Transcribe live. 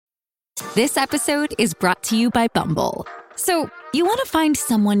This episode is brought to you by Bumble. So, you want to find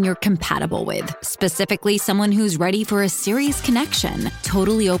someone you're compatible with, specifically someone who's ready for a serious connection,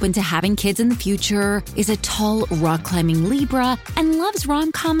 totally open to having kids in the future, is a tall, rock-climbing Libra, and loves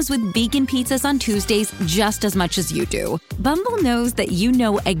rom-coms with vegan pizzas on Tuesdays just as much as you do. Bumble knows that you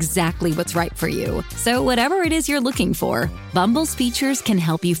know exactly what's right for you. So whatever it is you're looking for, Bumble's features can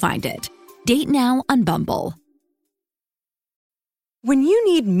help you find it. Date now on Bumble. When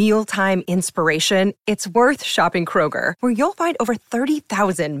you need mealtime inspiration, it's worth shopping Kroger, where you'll find over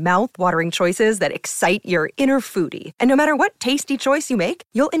 30,000 mouth-watering choices that excite your inner foodie. And no matter what tasty choice you make,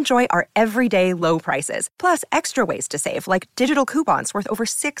 you'll enjoy our everyday low prices, plus extra ways to save, like digital coupons worth over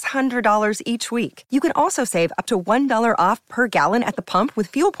 $600 each week. You can also save up to $1 off per gallon at the pump with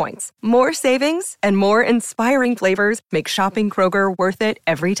fuel points. More savings and more inspiring flavors make shopping Kroger worth it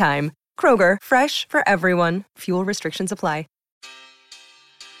every time. Kroger, fresh for everyone. Fuel restrictions apply.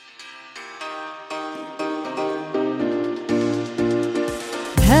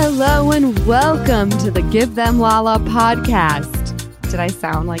 Hello and welcome to the Give Them Lala podcast. Did I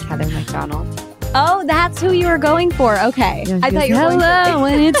sound like Heather McDonald? Oh, that's who you were going for. Okay. Yeah, I thought you were hello,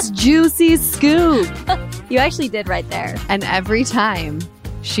 and it's Juicy Scoop. You actually did right there. And every time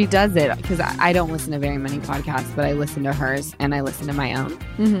she does it, because I don't listen to very many podcasts, but I listen to hers and I listen to my own.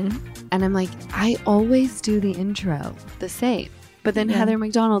 Mm-hmm. And I'm like, I always do the intro the same. But then Heather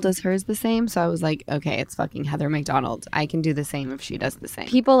McDonald does hers the same. So I was like, okay, it's fucking Heather McDonald. I can do the same if she does the same.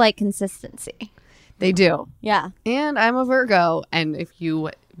 People like consistency. They do. Yeah. And I'm a Virgo. And if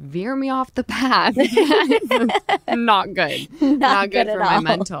you veer me off the path, not good. Not good for my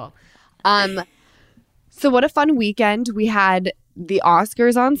mental. So what a fun weekend. We had the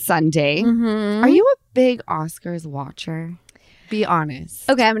Oscars on Sunday. Mm-hmm. Are you a big Oscars watcher? Be honest.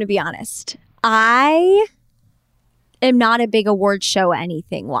 Okay, I'm going to be honest. I am not a big award show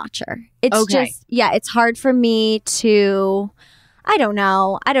anything watcher. It's just, it's hard for me to, I don't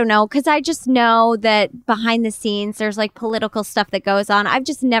know, because I just know that behind the scenes, there's like political stuff that goes on. I've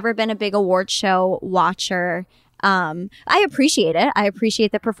just never been a big award show watcher. I appreciate it. I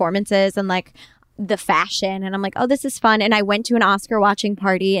appreciate the performances and like the fashion. And I'm like, oh, this is fun. And I went to an Oscar watching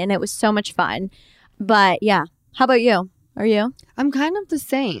party and it was so much fun. But yeah, how about you? Are you? I'm kind of the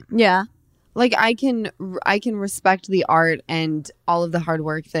same. Yeah. Like I can respect the art and all of the hard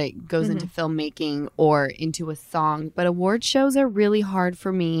work that goes into filmmaking or into a song, but award shows are really hard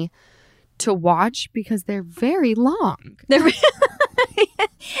for me to watch because they're very long. They're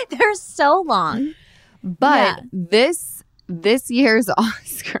so long. But this year's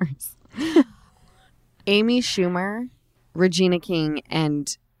Oscars, Amy Schumer, Regina King,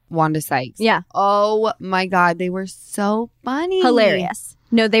 and Wanda Sykes. Yeah. Oh my God, they were so funny. Hilarious.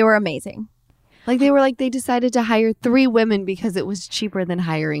 No, they were amazing. Like they decided to hire 3 women because it was cheaper than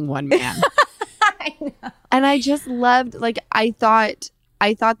hiring one man. I know. And I just loved, like, I thought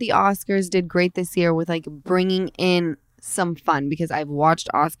the Oscars did great this year with like bringing in some fun because I've watched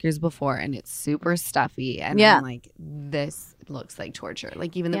Oscars before and it's super stuffy. And I'm like, this looks like torture.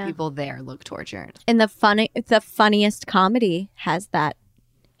 Like even the people there look tortured. And the funniest comedy has that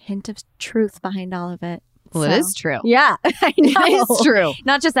hint of truth behind all of it. Well, it is true. Yeah, I know. It is true.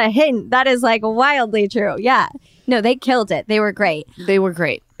 Not just a hint. That is like wildly true. Yeah. No, they killed it. They were great. They were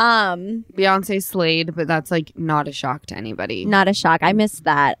great. Beyonce slayed, but that's like not a shock to anybody. Not a shock. I missed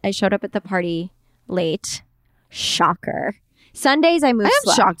that. I showed up at the party late. Shocker. Sundays I move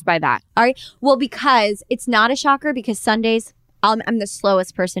slow. I am shocked by that. All right. Well, because it's not a shocker because Sundays I'm the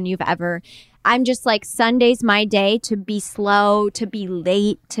slowest person you've ever. I'm just like Sunday's my day to be slow, to be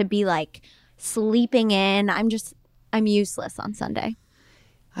late, to be like sleeping in. I'm useless on Sunday.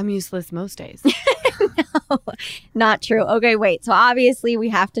 I'm useless most days. No, not true. Okay, wait. So obviously we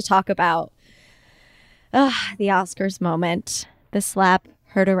have to talk about the Oscars moment. The slap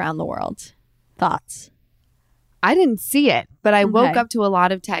heard around the world. Thoughts? I didn't see it, but I woke up to a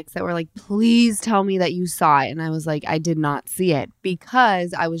lot of texts that were like, please tell me that you saw it. And I was like, I did not see it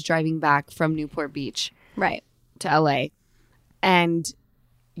because I was driving back from Newport Beach to LA. And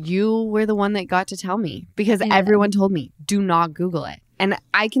you were the one that got to tell me because everyone told me, do not Google it. And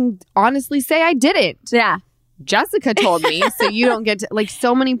I can honestly say I didn't. Yeah. Jessica told me, so you don't get to, like,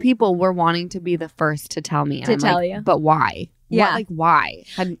 so many people were wanting to be the first to tell me. You. But why? Yeah. Why?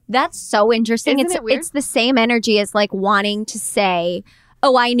 That's so interesting. It's the same energy as like wanting to say,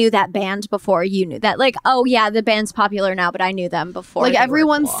 oh, I knew that band before you knew that. Like, oh, yeah, the band's popular now, but I knew them before. Like,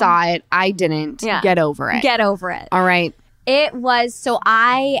 everyone saw it. I didn't. Yeah. Get over it. Get over it. All right. It was, so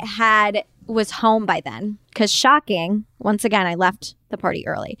was home by then. Because shocking, once again, I left the party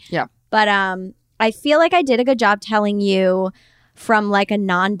early. Yeah. But I feel like I did a good job telling you from like a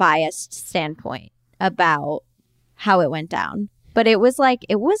non-biased standpoint about how it went down. But it was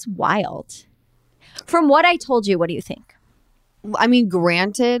wild. From what I told you, what do you think? I mean,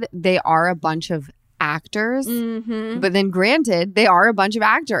 granted, they are a bunch of actors, but then granted, they are a bunch of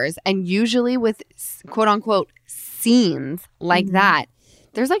actors. And usually with quote unquote scenes like that,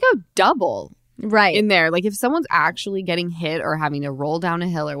 there's like a double in there. Like if someone's actually getting hit or having to roll down a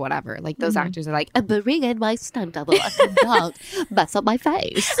hill or whatever, like those actors are like, bring in my stunt double, don't mess up my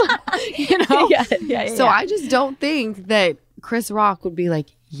face. You know? So I just don't think that Chris Rock would be like,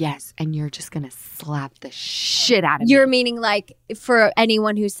 yes, and you're just going to slap the shit out of me. You're meaning like for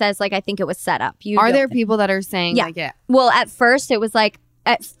anyone who says like, I think it was set up. Are there people that are saying like it? Well, at first,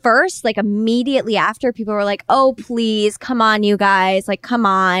 like immediately after, people were like, oh, please, come on, you guys. Like, come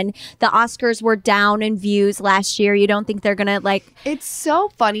on. The Oscars were down in views last year. You don't think they're going to like... It's so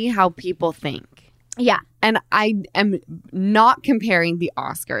funny how people think. Yeah. And I am not comparing the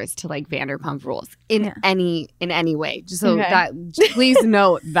Oscars to like Vanderpump Rules in any way. Just so that, please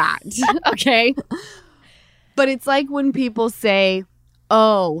note that. Okay. But it's like when people say,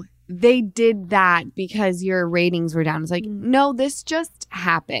 oh, they did that because your ratings were down. It's like, no, this just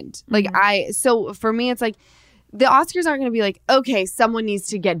happened. Like so for me, it's like the Oscars aren't going to be like, okay, someone needs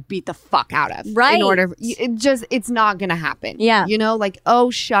to get beat the fuck out of. Right. In order, it's not going to happen. Yeah. You know, like, oh,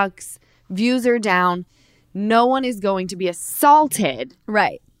 shucks. Views are down. No one is going to be assaulted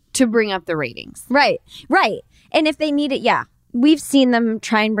to bring up the ratings. Right. And if they need it, we've seen them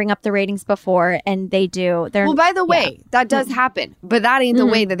try and bring up the ratings before, and they do. Well, by the way, that does happen, but that ain't the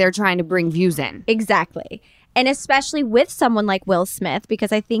way that they're trying to bring views in. Exactly. And especially with someone like Will Smith,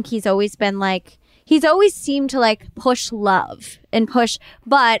 because I think he's always been like, he's always seemed to like push love and push.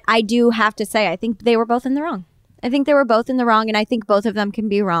 But I do have to say, I think they were both in the wrong. And I think both of them can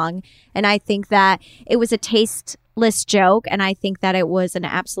be wrong. And I think that it was a tasteless joke. And I think that it was an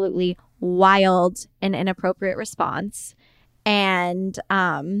absolutely wild and inappropriate response. And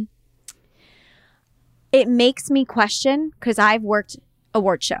it makes me question, because I've worked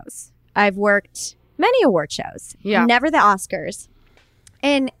award shows. I've worked many award shows. Yeah. Never the Oscars.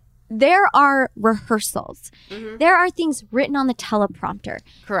 And there are rehearsals. There are things written on the teleprompter.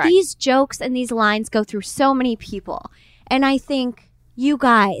 Correct. These jokes and these lines go through so many people. And I think, you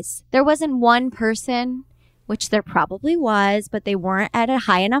guys, there wasn't one person, which there probably was, but they weren't at a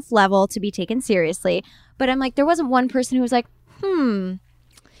high enough level to be taken seriously. But I'm like, there wasn't one person who was like, Jada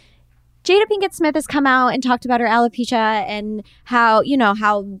Pinkett Smith has come out and talked about her alopecia and how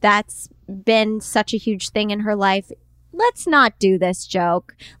that's been such a huge thing in her life. Let's not do this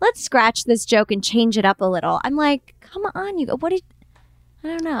joke. Let's scratch this joke and change it up a little. I'm like, come on, I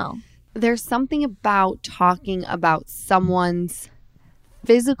don't know. There's something about talking about someone's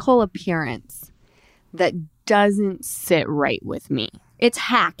physical appearance that doesn't sit right with me. It's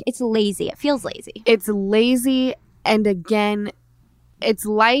hack. It's lazy. It feels lazy. It's lazy. And again, it's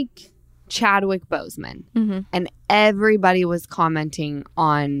like Chadwick Boseman. And everybody was commenting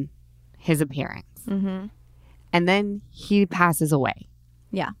on his appearance. And then he passes away.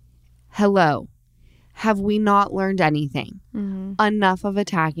 Yeah. Hello. Have we not learned anything? Enough of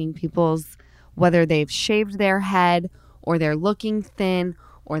attacking people's, whether they've shaved their head or they're looking thin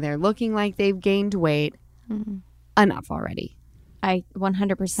or they're looking like they've gained weight. Enough already. I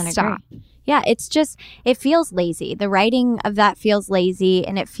 100% Stop. agree. Yeah, it's just, it feels lazy. The writing of that feels lazy,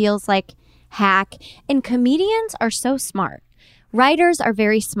 and it feels like hack. And comedians are so smart. Writers are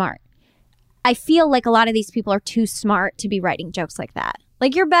very smart. I feel like a lot of these people are too smart to be writing jokes like that.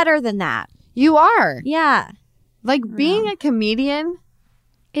 Like, you're better than that. You are. Yeah. Like, being a comedian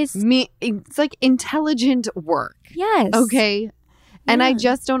it's like intelligent work. Yes. Okay? And I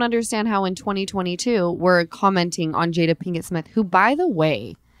just don't understand how in 2022 we're commenting on Jada Pinkett Smith, who, by the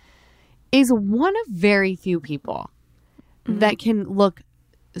way, is one of very few people that can look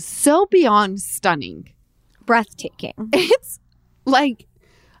so beyond stunning. Breathtaking. It's like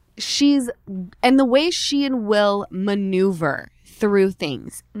and the way she and Will maneuver through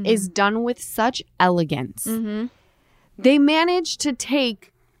things is done with such elegance. They managed to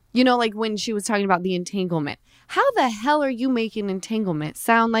take, like when she was talking about the entanglement. How the hell are you making entanglement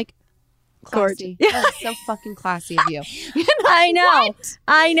sound like classy? That is so fucking classy of you. I know. What?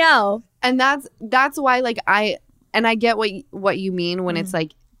 I know. And that's why, like, I get what you mean when it's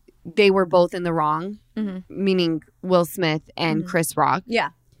like they were both in the wrong, meaning Will Smith and Chris Rock. Yeah.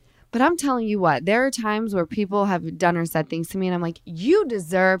 But I'm telling you what, there are times where people have done or said things to me and I'm like, you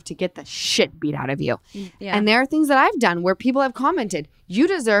deserve to get the shit beat out of you. Yeah. And there are things that I've done where people have commented, you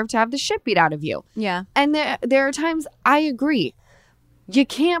deserve to have the shit beat out of you. Yeah. And there are times I agree. You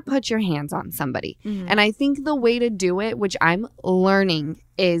can't put your hands on somebody. And I think the way to do it, which I'm learning,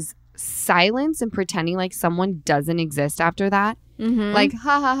 is silence and pretending like someone doesn't exist after that. Like,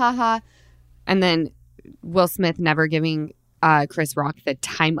 ha, ha, ha, ha. And then Will Smith never giving Chris Rock the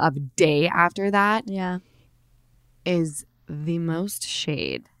time of day after that. Yeah. Is the most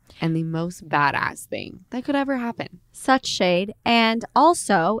shade and the most badass thing that could ever happen. Such shade. And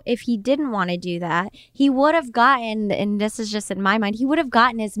also, if he didn't want to do that, he would have gotten, and this is just in my mind, he would have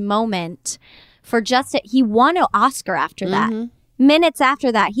gotten his moment for just it. He won an Oscar after that. Minutes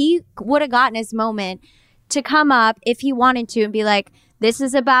after that, he would have gotten his moment to come up if he wanted to and be like, this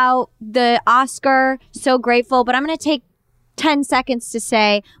is about the Oscar, so grateful, but I'm going to take 10 seconds to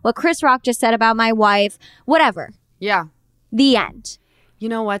say what Chris Rock just said about my wife, whatever. Yeah. The end. You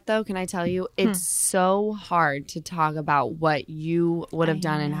know what, though? Can I tell you? It's so hard to talk about what you would have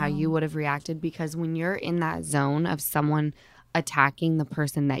done and how you would have reacted, because when you're in that zone of someone attacking the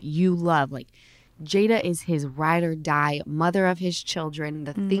person that you love, like Jada is his ride or die, mother of his children,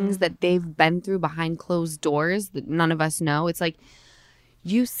 the things that they've been through behind closed doors that none of us know. It's like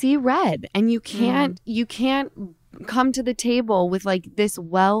you see red and you can't come to the table with like this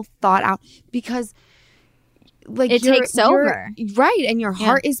well thought out, because like it takes over. Right. And your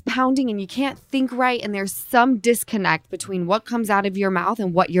heart is pounding and you can't think right. And there's some disconnect between what comes out of your mouth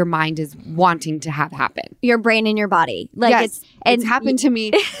and what your mind is wanting to have happen. Your brain and your body. Like yes, it's happened to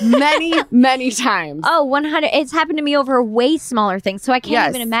me many, many times. Oh, 100. It's happened to me over way smaller things. So I can't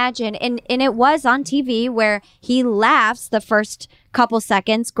even imagine. And it was on TV where he laughs the first couple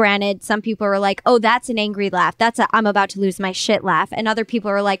seconds. Granted, some people were like, oh, that's an angry laugh. That's a I'm about to lose my shit laugh. And other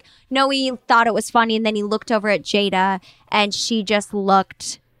people were like, no, he thought it was funny. And then he looked over at Jada and she just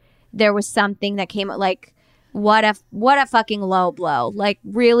looked. There was something that came like, what a fucking low blow. Like,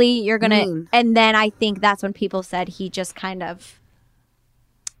 really? You're going to. And then I think that's when people said he just kind of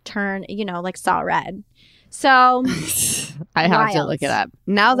turned, like saw red. So I have to look it up.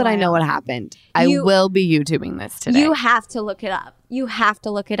 Now that I know what happened, I will be YouTubing this today. You have to look it up. You have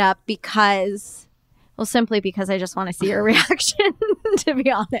to look it up because, well, simply because I just want to see your reaction, to be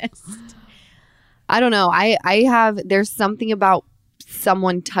honest. I don't know. There's something about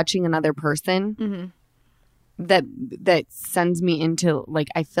someone touching another person that sends me into, like,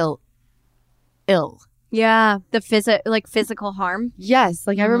 I feel ill. Yeah. The physical harm. Yes.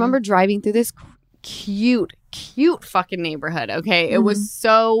 Like I remember driving through this cute fucking neighborhood. Okay. It was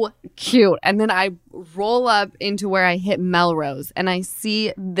so cute. And then I roll up into where I hit Melrose and I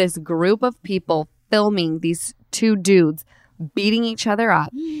see this group of people filming these two dudes beating each other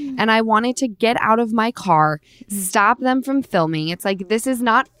up. And I wanted to get out of my car, stop them from filming. It's like, this is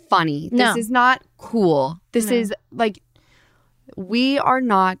not funny. This is not cool. This is like, we are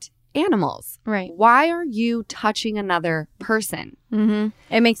not animals. Right. Why are you touching another person?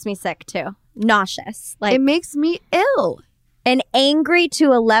 It makes me sick too. Nauseous. Like, it makes me ill. And angry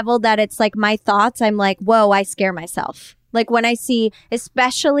to a level that it's like my thoughts, I'm like, whoa, I scare myself. Like when I see,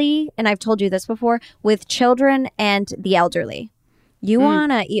 especially, and I've told you this before, with children and the elderly. You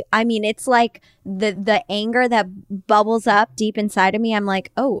it's like the anger that bubbles up deep inside of me. I'm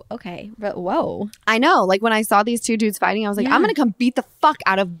like, oh, okay. But whoa. I know. Like when I saw these two dudes fighting, I was like, I'm going to come beat the fuck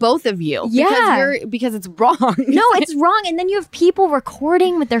out of both of you. Yeah. Because it's wrong. No, it's wrong. And then you have people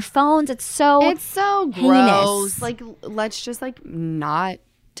recording with their phones. It's so gross. heinous. Like, let's just like not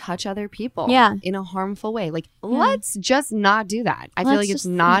touch other people in a harmful way. Like, let's just not do that. I feel like it's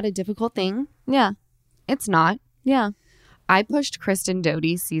not a difficult thing. Yeah. It's not. Yeah. I pushed Kristen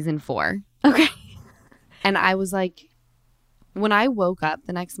Doty season 4. Okay. And I was like, when I woke up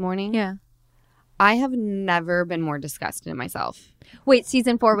the next morning, I have never been more disgusted in myself. Wait,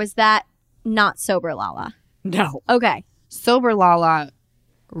 season 4, was that not Sober Lala? No. Okay. Sober Lala,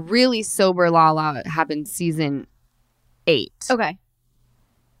 really Sober Lala happened season 8. Okay.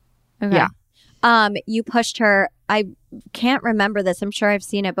 Yeah. You pushed her. I can't remember this. I'm sure I've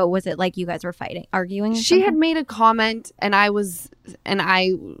seen it, but was it like you guys were arguing? She had made a comment, and I was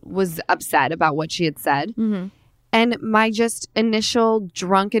upset about what she had said. And my just initial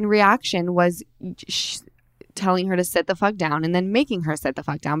drunken reaction was telling her to sit the fuck down, and then making her sit the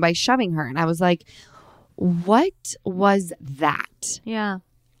fuck down by shoving her. And I was like, "What was that?" Yeah.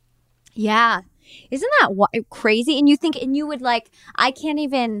 Yeah. Isn't that crazy? And you would like, I can't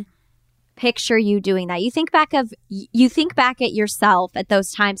even picture you doing that. You think back at yourself at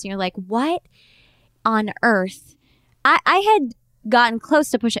those times and you're like, what on earth? I had gotten close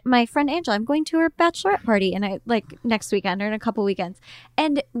to pushing my friend Angela. I'm going to her bachelorette party and I like next weekend or in a couple weekends.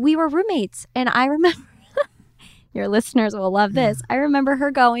 And we were roommates. And I remember your listeners will love this. I remember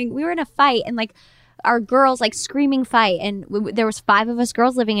her we were in a fight and like our girls like screaming fight. And there was 5 of us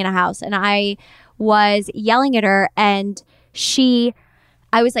girls living in a house. And I was yelling at her and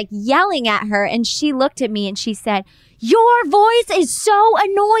I was like yelling at her and she looked at me and she said, "Your voice is so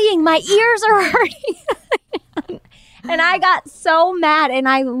annoying. My ears are hurting." And I got so mad and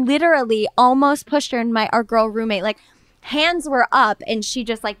I literally almost pushed her and our girl roommate, like hands were up and she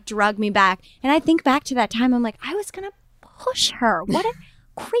just like drug me back. And I think back to that time, I'm like, I was going to push her. What a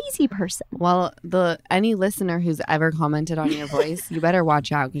crazy person. Well, any listener who's ever commented on your voice, you better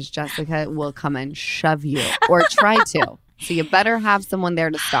watch out because Jessica will come and shove you or try to. So you better have someone there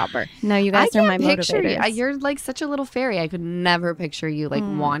to stop her. No, you guys are my motivators. You're like such a little fairy. I could never picture you like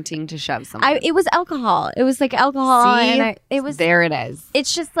wanting to shove someone. It was alcohol. It was like alcohol. See? And it was. There it is.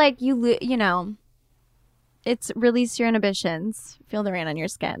 It's just like you know, it's release your inhibitions. Feel the rain on your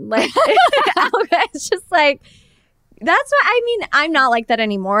skin. Like it's just like. That's what I mean. I'm not like that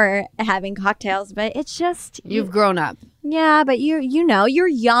anymore having cocktails, but it's just you've grown up. Yeah, but you're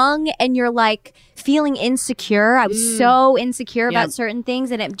young and you're like feeling insecure. I was so insecure about certain things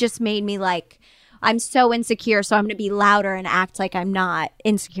and it just made me like I'm so insecure, so I'm going to be louder and act like I'm not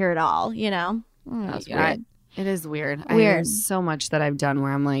insecure at all, you know? That's weird. It is weird. There's so much that I've done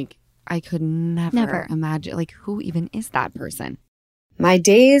where I'm like I could never imagine like who even is that person? My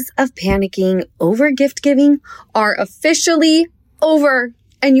days of panicking over gift giving are officially over,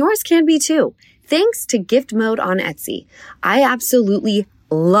 and yours can be too. Thanks to Gift Mode on Etsy. I absolutely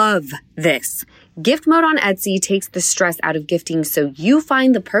love this. Gift Mode on Etsy takes the stress out of gifting so you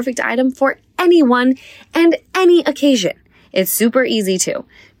find the perfect item for anyone and any occasion. It's super easy too.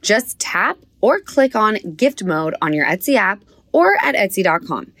 Just tap or click on Gift Mode on your Etsy app or at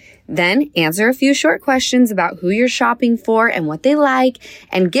Etsy.com. Then answer a few short questions about who you're shopping for and what they like,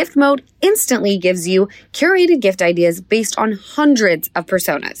 and Gift Mode instantly gives you curated gift ideas based on hundreds of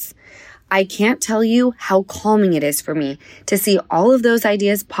personas. I can't tell you how calming it is for me to see all of those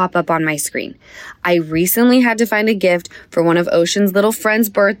ideas pop up on my screen. I recently had to find a gift for one of Ocean's little friends'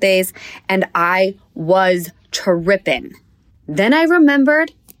 birthdays, and I was tripping. Then I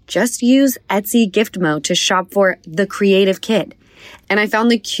remembered, just use Etsy Gift Mode to shop for the creative kid. And I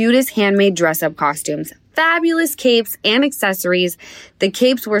found the cutest handmade dress-up costumes, fabulous capes, and accessories. The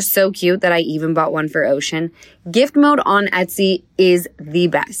capes were so cute that I even bought one for Ocean. Gift Mode on Etsy is the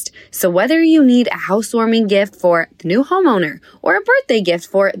best. So whether you need a housewarming gift for the new homeowner or a birthday gift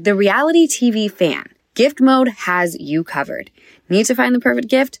for the reality TV fan, Gift Mode has you covered. Need to find the perfect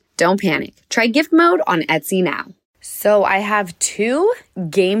gift? Don't panic. Try Gift Mode on Etsy now. So I have 2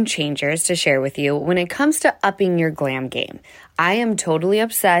 game changers to share with you when it comes to upping your glam game. I am totally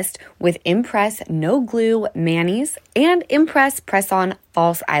obsessed with Impress No Glue Manis and Impress Press-On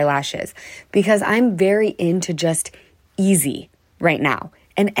False Eyelashes because I'm very into just easy right now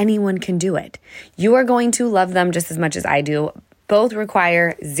and anyone can do it. You are going to love them just as much as I do. Both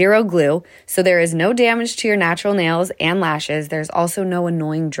require 0 glue, so there is no damage to your natural nails and lashes. There's also no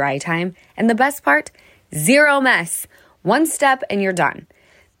annoying dry time. And the best part, 0 mess. 1 step and you're done.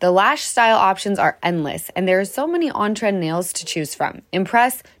 The lash style options are endless, and there are so many on-trend nails to choose from.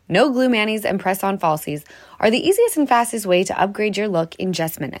 Impress No Glue Manis and Press-On Falsies are the easiest and fastest way to upgrade your look in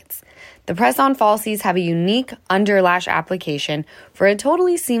just minutes. The Press-On Falsies have a unique under lash application for a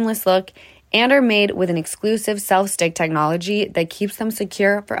totally seamless look and are made with an exclusive self-stick technology that keeps them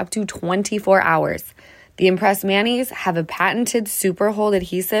secure for up to 24 hours. The Impress Manis have a patented super hold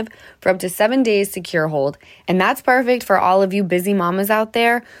adhesive for up to 7 days secure hold, and that's perfect for all of you busy mamas out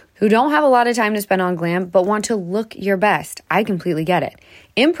there who don't have a lot of time to spend on glam but want to look your best. I completely get it.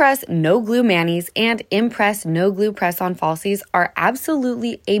 Impress No Glue Manis and Impress No Glue Press-On Falsies are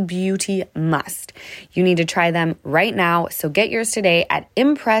absolutely a beauty must. You need to try them right now, so get yours today at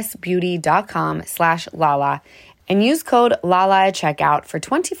impressbeauty.com/Lala. And use code LALA at checkout for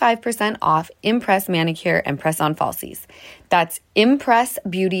 25% off Impress Manicure and Press-On Falsies. That's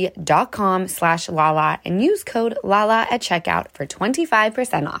impressbeauty.com/Lala and use code LALA at checkout for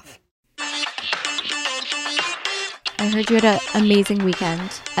 25% off. I heard you had an amazing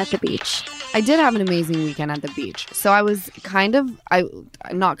weekend at the beach. I did have an amazing weekend at the beach. So I was I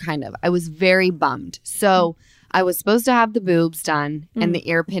was very bummed. So I was supposed to have the boobs done and the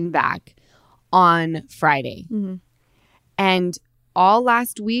ear pin back on Friday. And all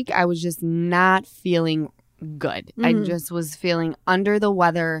last week, I was just not feeling good. I just was feeling under the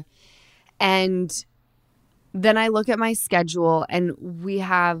weather. And then I look at my schedule and we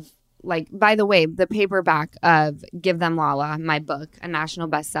have, like, by the way, the paperback of Give Them Lala, my book, a national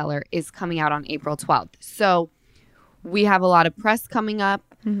bestseller, is coming out on April 12th. So we have a lot of press coming up,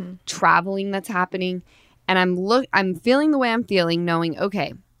 traveling that's happening. And I'm feeling the way I'm feeling, knowing,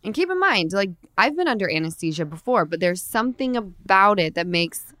 okay, And keep in mind, like, I've been under anesthesia before, but there's something about it that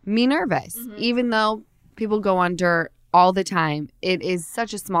makes me nervous. Even though people go under all the time, it is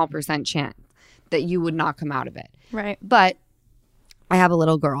such a small % chance that you would not come out of it. Right. But I have a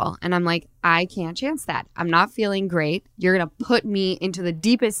little girl, and I'm like, I can't chance that. I'm not feeling great. You're going to put me into the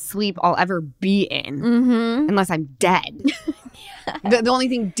deepest sleep I'll ever be in, unless I'm dead. The only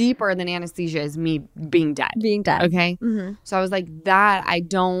thing deeper than anesthesia is me being dead. Being dead. Okay? So I was like, I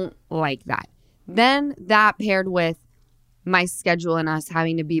don't like that. Then that paired with my schedule and us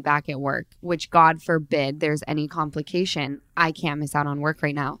having to be back at work, which God forbid there's any complication. I can't miss out on work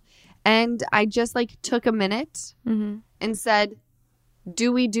right now. And I just like took a minute and said,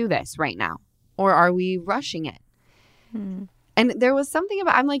 do we do this right now? Or are we rushing it? And there was something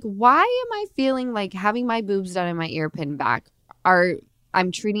about, I'm like, why am I feeling like having my boobs done and my ear pinned back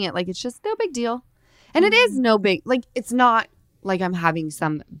I'm treating it like it's just no big deal. And it is no big, like, it's not like I'm having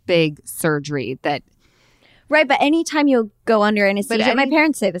some big surgery that. Right, but anytime you go under anesthesia, my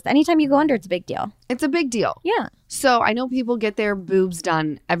parents say this, anytime you go under, it's a big deal. It's a big deal. Yeah. So I know people get their boobs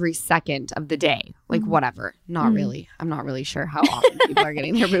done every second of the day. Like, whatever. Not really. I'm not really sure how often people are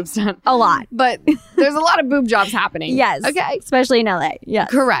getting their boobs done. A lot. But there's a lot of boob jobs happening. Yes. Okay. Especially in LA. Yeah.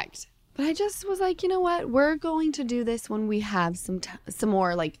 Correct. But I just was like, you know what? We're going to do this when we have some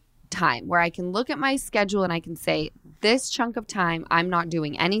more like time where I can look at my schedule and I can say, this chunk of time, I'm not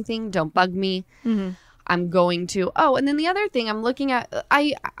doing anything. Don't bug me. I'm going to. Oh, and then the other thing I'm looking at,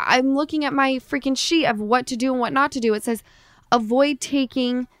 I'm looking at my freaking sheet of what to do and what not to do. It says, avoid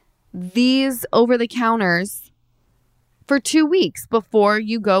taking these over the counters for 2 weeks before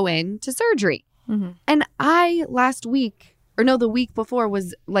you go into surgery. And the week before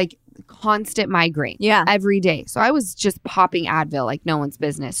was like constant migraine. Yeah. Every day. So I was just popping Advil like no one's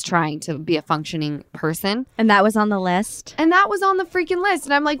business, trying to be a functioning person. And that was on the list. And that was on the freaking list.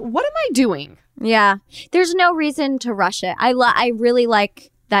 And I'm like, what am I doing? Yeah. There's no reason to rush it. I really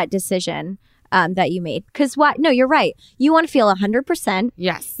like that decision that you made. Because no, you're right. You want to feel 100%.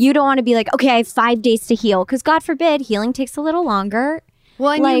 Yes. You don't want to be like, okay, I have 5 days to heal. Because God forbid, healing takes a little longer.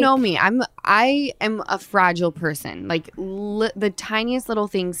 Well, and you know me. I am a fragile person. Like the tiniest little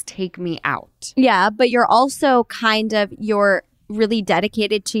things take me out. Yeah, but you're also you're really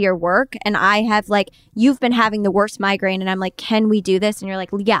dedicated to your work. And I have you've been having the worst migraine and I'm like, can we do this? And you're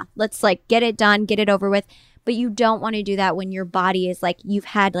like, yeah, let's get it done, get it over with. But you don't want to do that when your body is you've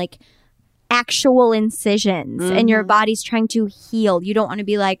had actual incisions and your body's trying to heal. You don't want to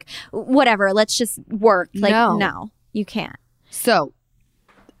be like, whatever, let's just work. No, you can't. So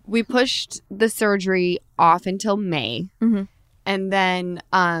we pushed the surgery off until May. And then,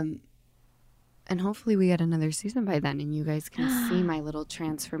 and hopefully we get another season by then and you guys can see my little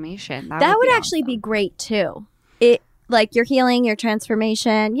transformation. That would actually be great too. It your healing, your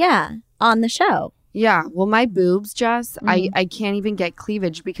transformation. Yeah. On the show. Yeah. Well, my boobs, Jess, I can't even get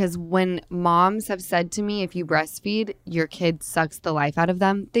cleavage because when moms have said to me, if you breastfeed, your kid sucks the life out of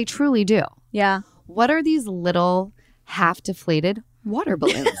them, they truly do. Yeah. What are these little half deflated water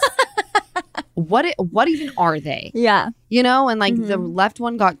balloons? What even are they? Yeah. You know, and the left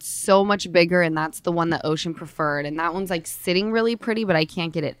one got so much bigger and that's the one that Ocean preferred. And that one's sitting really pretty, but I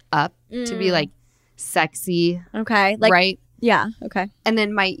can't get it up to be sexy. Okay. Right? Yeah. Okay. And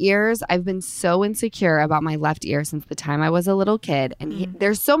then my ears, I've been so insecure about my left ear since the time I was a little kid. And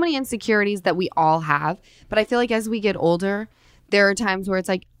there's so many insecurities that we all have. But I feel like as we get older, there are times where it's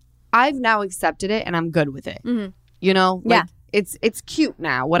I've now accepted it and I'm good with it. You know? Yeah. It's cute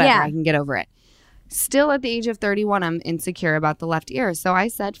now. Whatever. Yeah. I can get over it. Still at the age of 31, I'm insecure about the left ear. So I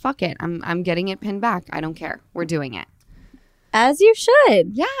said, fuck it. I'm getting it pinned back. I don't care. We're doing it. As you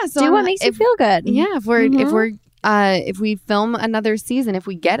should. Yeah. So do what makes you feel good. Yeah. If we film another season, if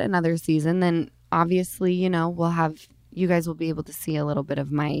we get another season, then obviously, you guys will be able to see a little bit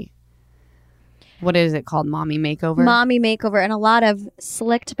of my, what is it called? Mommy makeover? Mommy makeover and a lot of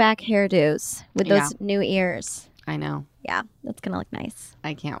slicked back hairdos with those new ears. I know. Yeah. That's going to look nice.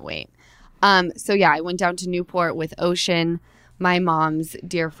 I can't wait. So yeah, I went down to Newport with Ocean. My mom's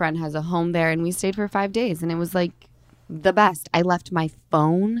dear friend has a home there and we stayed for 5 days and it was the best. I left my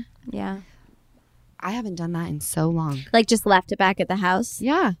phone. Yeah. I haven't done that in so long. Just left it back at the house?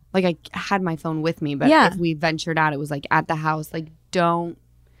 Yeah. I had my phone with me, but if we ventured out, it was at the house.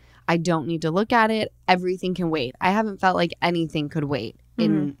 I don't need to look at it. Everything can wait. I haven't felt like anything could wait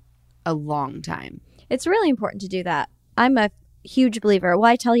in a long time. It's really important to do that. I'm a huge believer. Well,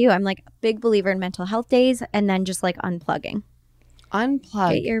 I tell you, I'm a big believer in mental health days and then just unplugging.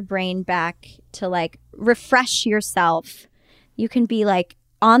 Unplug. Get your brain back to refresh yourself. You can be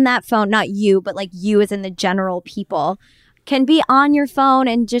on that phone, not you, but you as in the general people can be on your phone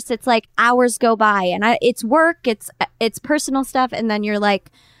and just it's like hours go by and it's work, it's personal stuff, and then you're like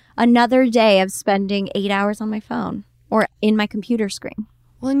another day of spending 8 hours on my phone or in my computer screen.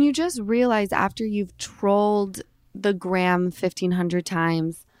 Well, and you just realize after you've trolled the gram 1,500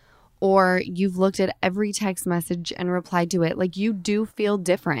 times or you've looked at every text message and replied to it, like you do feel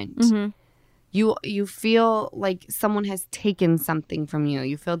different. Mm-hmm. You feel like someone has taken something from you.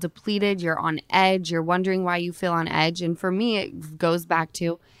 You feel depleted. You're on edge. You're wondering why you feel on edge. And for me, it goes back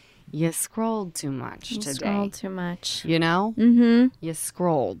to you scrolled too much today. Scrolled too much. You know? Mm-hmm. You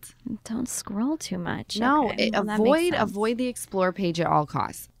scrolled. Don't scroll too much. No, okay. avoid the explore page at all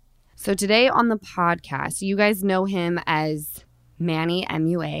costs. So today on the podcast, you guys know him as Manny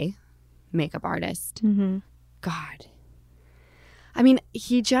MUA, makeup artist. Mm-hmm. God. I mean,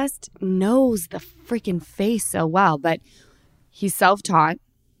 he just knows the freaking face so well, but he's self-taught.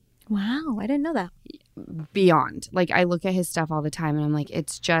 Wow, I didn't know that. Beyond. Like, I look at his stuff all the time and I'm like,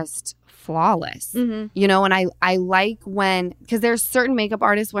 it's just flawless. Mm-hmm. You know, and I like when, because there's certain makeup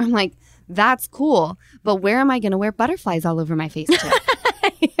artists where I'm like, that's cool, but where am I going to wear butterflies all over my face to?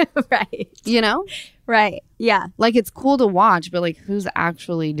 Right. You know? Right. Yeah. Like, it's cool to watch, but like, who's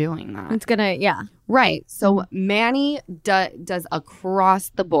actually doing that? It's gonna, yeah. Right. So Manny does across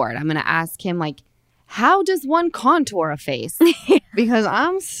the board. I'm going to ask him, like, how does one contour a face? Because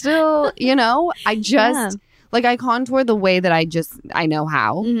I'm still, you know, I just, like, I contour the way that I know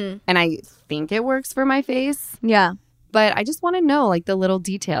how. Mm-hmm. And I think it works for my face. Yeah. But I just want to know, like, the little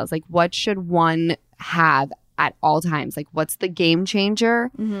details. Like, what should one have at all times? Like, what's the game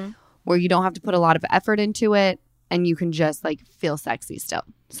changer where you don't have to put a lot of effort into it and you can just, like, feel sexy still?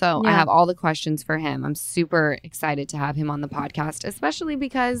 So I have all the questions for him. I'm super excited to have him on the podcast, especially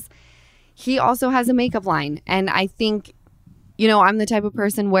because he also has a makeup line. And I think, you know, I'm the type of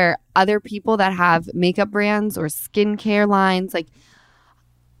person where other people that have makeup brands or skincare lines, like,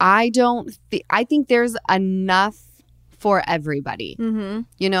 I think there's enough for everybody. Mm-hmm.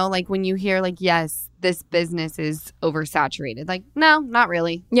 You know, like when you hear like, yes, this business is oversaturated. Like, no, not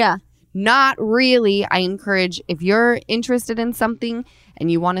really. Yeah. Not really. I encourage, if you're interested in something and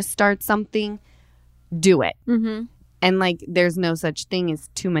you want to start something, do it. Mm-hmm. And like, there's no such thing as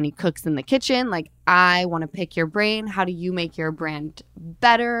too many cooks in the kitchen. Like, I want to pick your brain. How do you make your brand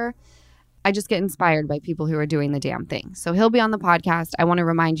better? I just get inspired by people who are doing the damn thing. So he'll be on the podcast. I want to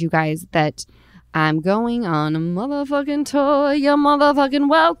remind you guys that I'm going on a motherfucking tour. You're motherfucking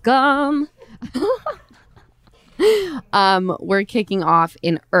welcome. We're kicking off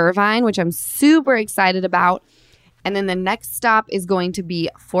in Irvine, which I'm super excited about. And then the next stop is going to be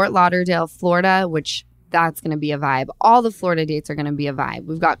Fort Lauderdale, Florida, which that's going to be a vibe. All the Florida dates are going to be a vibe.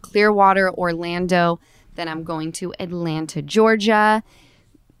 We've got Clearwater, Orlando. Then I'm going to Atlanta, Georgia.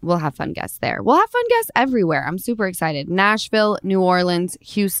 We'll have fun guests there. We'll have fun guests everywhere. I'm super excited. Nashville, New Orleans,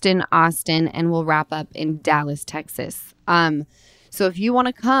 Houston, Austin, and we'll wrap up in Dallas, Texas. So if you want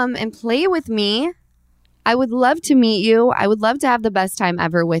to come and play with me, I would love to meet you. I would love to have the best time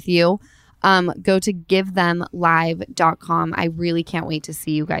ever with you. Go to GiveThemLive.com. I really can't wait to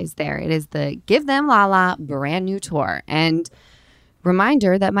see you guys there. It is the Give Them Lala brand new tour. And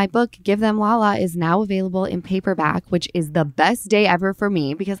reminder that my book, Give Them Lala, is now available in paperback, which is the best day ever for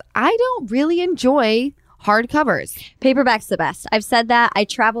me because I don't really enjoy hardcovers. Paperback's the best. I've said that. I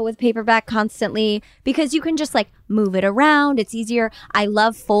travel with paperback constantly because you can just like move it around. It's easier. I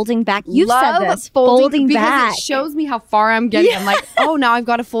love folding back. You've said this. Folding back. Because it shows me how far I'm getting. I'm like, oh, now I've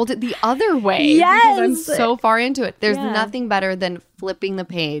got to fold it the other way. Yes. Because I'm so far into it. There's nothing better than flipping the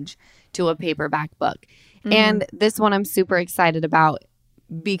page to a paperback book. Mm. And this one I'm super excited about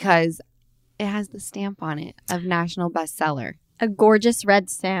because it has the stamp on it of national bestseller. A gorgeous red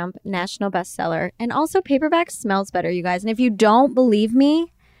stamp, national bestseller. And also paperback smells better, you guys. And if you don't believe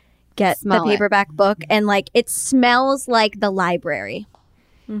me, get the paperback book. And like, it smells like the library.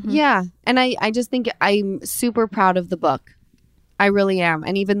 Mm-hmm. Yeah. And I just think I'm super proud of the book. I really am.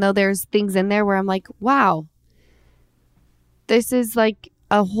 And even though there's things in there where I'm like, wow, this is like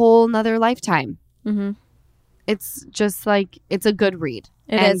a whole nother lifetime. Mm-hmm. It's just like, it's a good read.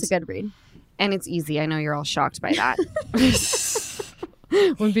 It is a good read. And it's easy. I know you're all shocked by that.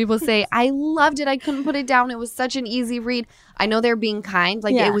 When people say, I loved it, I couldn't put it down, it was such an easy read. I know they're being kind.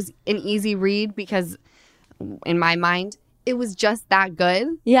 Like, it was an easy read because in my mind, it was just that good.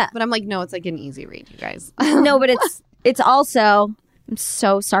 Yeah. But I'm like, no, it's like an easy read, you guys. No, but it's also, I'm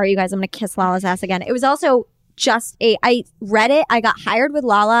so sorry, you guys. I'm going to kiss Lala's ass again. It was also I read it. I got hired with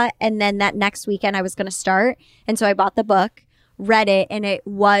Lala. And then that next weekend I was going to start. And so I bought the book, read it, and it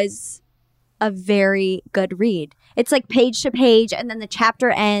was a very good read. It's like page to page and then the chapter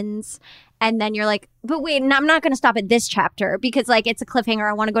ends And then you're like, but wait, I'm not going to stop at this chapter because like it's a cliffhanger.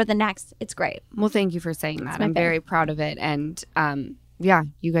 I want to go to the next. It's great. Well, thank you for saying that. I'm very proud of it. And yeah,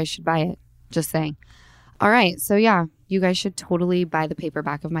 you guys should buy it. Just saying. All right. So yeah, you guys should totally buy the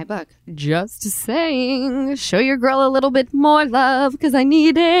paperback of my book. Just saying. Show your girl a little bit more love because I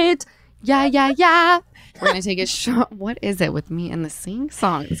need it. Yeah, yeah, yeah. We're going to take a shot. What is it with me and the sing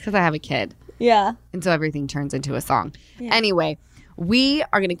song? It's because I have a kid. Yeah. And so everything turns into a song. Yeah. Anyway, we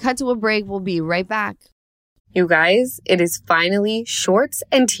are going to cut to a break. We'll be right back. You guys, it is finally shorts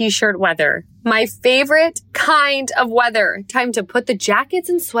and t-shirt weather. My favorite kind of weather. Time to put the jackets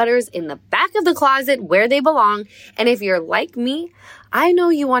and sweaters in the back of the closet where they belong. And if you're like me, I know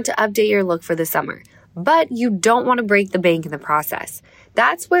you want to update your look for the summer, but you don't want to break the bank in the process.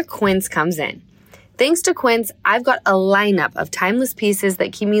 That's where Quince comes in. Thanks to Quince, I've got a lineup of timeless pieces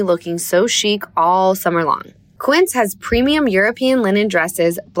that keep me looking so chic all summer long. Quince has premium European linen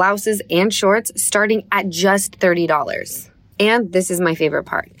dresses, blouses, and shorts starting at just $30. And this is my favorite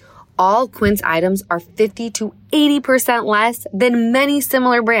part. All Quince items are 50 to 80% less than many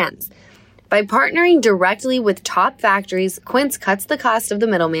similar brands. By partnering directly with top factories, Quince cuts the cost of the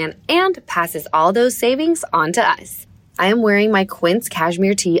middleman and passes all those savings on to us. I am wearing my Quince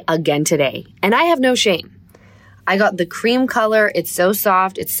cashmere tee again today, and I have no shame. I got the cream color. It's so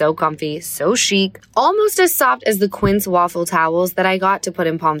soft, it's so comfy, so chic, almost as soft as the Quince waffle towels that I got to put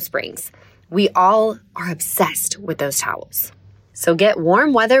in Palm Springs. We all are obsessed with those towels. So get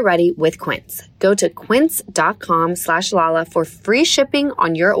warm weather ready with Quince. Go to quince.com/Lala for free shipping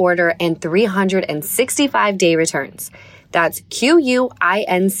on your order and 365-day returns. That's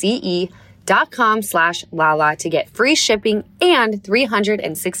QUINCE.com/Lala to get free shipping and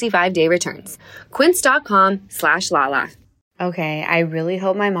 365-day returns. Quince.com/Lala. Okay, I really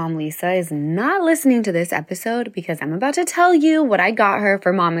hope my mom Lisa is not listening to this episode because I'm about to tell you what I got her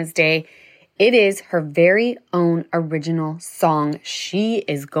for Mama's Day. It is her very own original song. She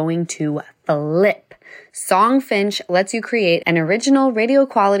is going to flip. Songfinch lets you create an original radio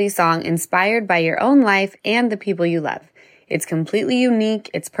quality song inspired by your own life and the people you love. It's completely unique,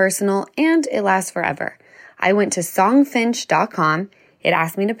 it's personal, and it lasts forever. I went to songfinch.com. It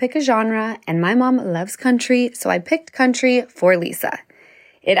asked me to pick a genre, and my mom loves country, so I picked country for Lisa.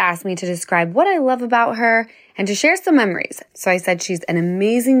 It asked me to describe what I love about her and to share some memories. So I said she's an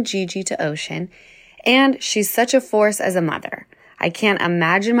amazing Gigi to Ocean, and she's such a force as a mother. I can't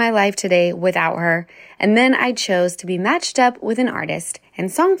imagine my life today without her. And then I chose to be matched up with an artist, and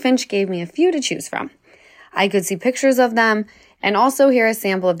Songfinch gave me a few to choose from. I could see pictures of them and also hear a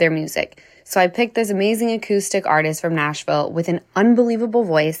sample of their music. So I picked this amazing acoustic artist from Nashville with an unbelievable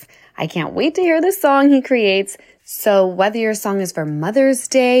voice. I can't wait to hear the song he creates. So whether your song is for Mother's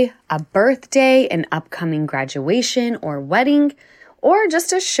Day, a birthday, an upcoming graduation or wedding, or just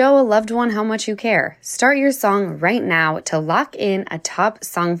to show a loved one how much you care, start your song right now to lock in a top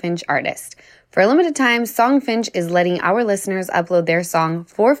Songfinch artist. For a limited time, Songfinch is letting our listeners upload their song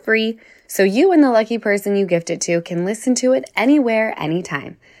for free, so you and the lucky person you gift it to can listen to it anywhere,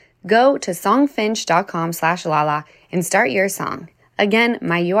 anytime. Go to songfinch.com/Lala and start your song. Again,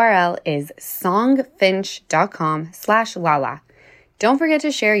 my URL is songfinch.com/Lala. Don't forget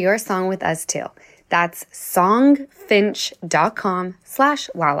to share your song with us too. That's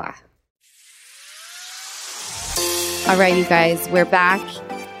songfinch.com/Lala. All right, you guys, we're back.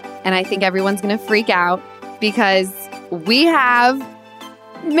 And I think everyone's going to freak out because we have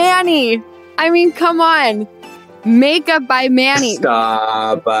Manny. I mean, come on. Makeup by Manny.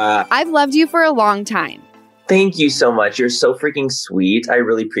 Stop. I've loved you for a long time. Thank you so much. You're so freaking sweet. I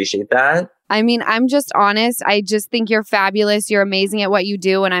really appreciate that. I mean, I'm just honest. I just think you're fabulous. You're amazing at what you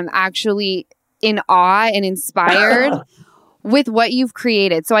do. And I'm actually in awe and inspired with what you've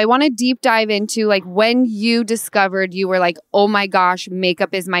created. So I want to deep dive into like when you discovered you were like, oh my gosh,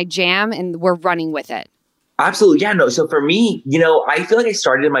 makeup is my jam and we're running with it. Absolutely. Yeah, no. So for me, I feel like I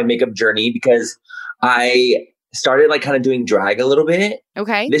started my makeup journey because I started like kind of doing drag a little bit.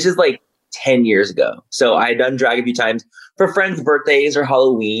 Okay. This is like 10 years ago. So I had done drag a few times for friends' birthdays or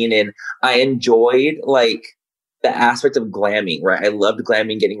Halloween. And I enjoyed like the aspect of glamming, right? I loved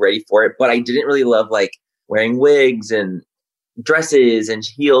glamming, getting ready for it, but I didn't really love like wearing wigs and dresses and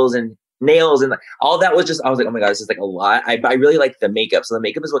heels and nails. And all that was just, I was like, oh my God, this is like a lot. I really liked the makeup. So the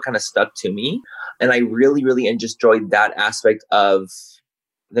makeup is what kind of stuck to me. And I really, really enjoyed that aspect of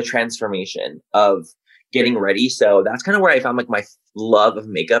the transformation of getting ready. So that's kind of where I found like my love of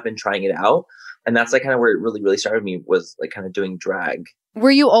makeup and trying it out. And that's like kind of where it really, really started me, was like kind of doing drag.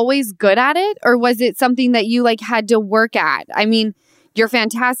 Were you always good at it, or was it something that you like had to work at? I mean, you're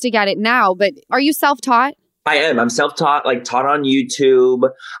fantastic at it now, but are you self-taught? I am. I'm self-taught, like taught on YouTube.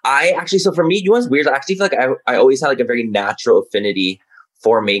 So for me, you know what's weird? I actually feel like I always had like a very natural affinity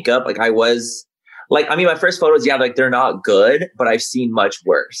for makeup. Like my first photos, like they're not good, but I've seen much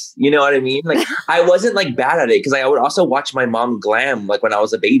worse. You know what I mean? Like I wasn't like bad at it because I would also watch my mom glam like when I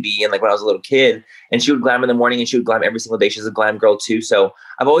was a baby and like when I was a little kid, and she would glam in the morning and she would glam every single day. She's a glam girl too. So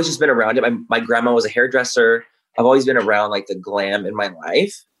I've always just been around it. My grandma was a hairdresser. I've always been around like the glam in my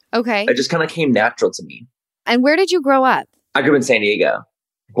life. Okay. It just kind of came natural to me. And where did you grow up? I grew up in San Diego.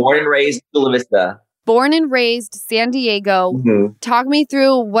 Born and raised Chula Vista. Born and raised San Diego. Mm-hmm. Talk me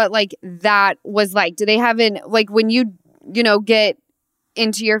through what like that was like. Do they have when you get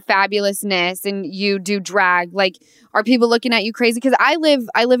into your fabulousness and you do drag, like are people looking at you crazy? Because I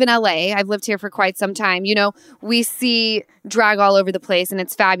live in LA. I've lived here for quite some time. We see drag all over the place and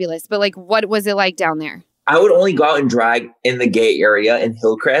it's fabulous. But like, what was it like down there? I would only go out and drag in the gay area in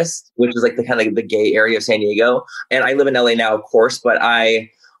Hillcrest, which is like the kind of the gay area of San Diego. And I live in LA now, of course, but I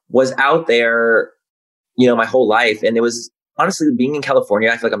was out there, my whole life. And it was honestly being in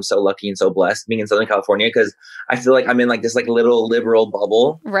California. I feel like I'm so lucky and so blessed being in Southern California because I feel like I'm in like this like little liberal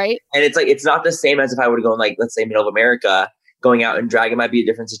bubble. Right. And it's like, it's not the same as if I were to go in like, let's say middle of America, going out and drag. It might be a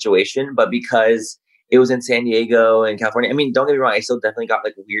different situation, but because it was in San Diego and California, I mean, don't get me wrong. I still definitely got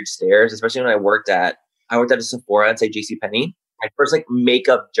like weird stares, especially when I worked at a Sephora inside JCPenney. My first like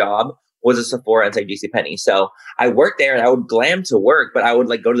makeup job was a Sephora inside JCPenney. So I worked there and I would glam to work, but I would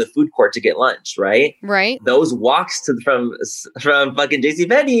like go to the food court to get lunch, right? Right. Those walks from fucking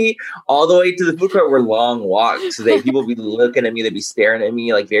JCPenney all the way to the food court were long walks. So people would be looking at me, they'd be staring at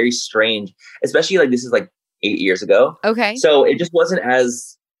me like very strange, especially like this is like 8 years ago. Okay. So it just wasn't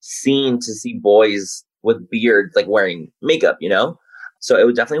as seen to see boys with beards like wearing makeup, So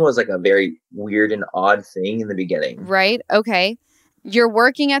it definitely was like a very weird and odd thing in the beginning. Right. Okay. You're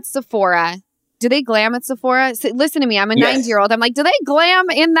working at Sephora. Do they glam at Sephora? So, listen to me. I'm a 90-year-old. I'm like, do they glam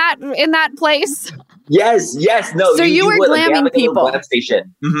in that place? Yes. No. So you were glamming like people. Glam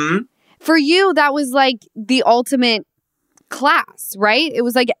station. Mm-hmm. For you, that was like the ultimate class, right? It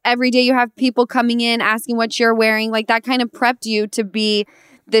was like every day you have people coming in asking what you're wearing. Like that kind of prepped you to be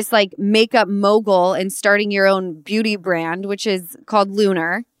this like makeup mogul and starting your own beauty brand, which is called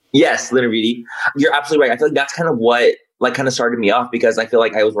Lunar. Yes, Lunar Beauty. You're absolutely right. I feel like that's kind of what like kind of started me off because I feel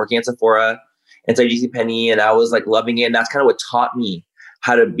like I was working at Sephora inside JCPenney and I was like loving it. And that's kind of what taught me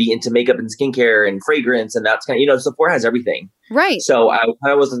how to be into makeup and skincare and fragrance. And that's kind of, Sephora has everything. Right. So I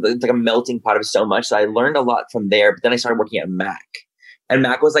kind of was like a melting pot of so much. So I learned a lot from there. But then I started working at MAC. And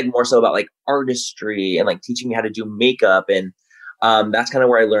MAC was like more so about like artistry and like teaching me how to do makeup. And that's kind of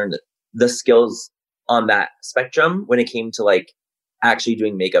where I learned the skills on that spectrum when it came to like actually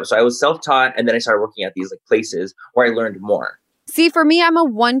doing makeup. So I was self-taught and then I started working at these like places where I learned more. See, for me, I'm a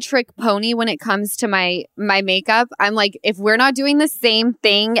one-trick pony when it comes to my makeup. I'm like, if we're not doing the same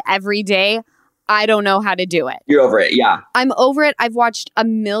thing every day, I don't know how to do it. You're over it, yeah. I'm over it. I've watched a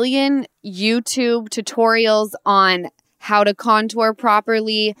million YouTube tutorials on how to contour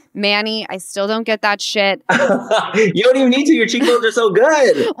properly. Manny, I still don't get that shit. You don't even need to. Your cheekbones are so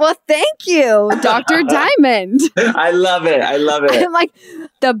good. Well, thank you, Dr. Diamond. I love it. I'm like,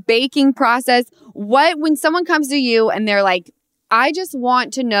 the baking process. When someone comes to you and they're like, I just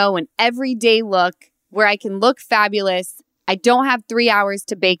want to know an everyday look where I can look fabulous. I don't have 3 hours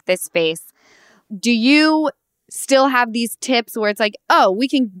to bake this face. Do you still have these tips where it's like, oh, we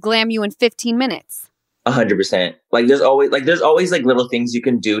can glam you in 15 minutes? 100%. Like there's always like little things you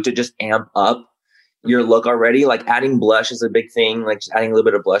can do to just amp up your look already. Like adding blush is a big thing. Like just adding a little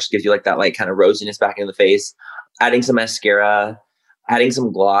bit of blush gives you like that like kind of rosiness back into the face. Adding some mascara, adding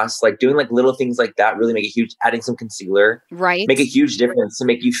some gloss, like doing like little things like that really make a huge, adding some concealer, right? Make a huge difference to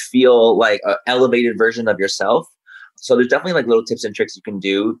make you feel like an elevated version of yourself. So there's definitely like little tips and tricks you can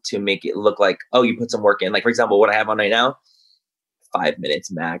do to make it look like, oh, you put some work in. Like for example, what I have on right now, 5 minutes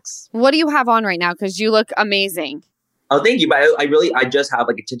max. What do you have on right now? Because you look amazing. Oh, thank you. But I just have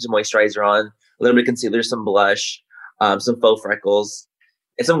like a tinted moisturizer on, a little bit of concealer, some blush, some faux freckles,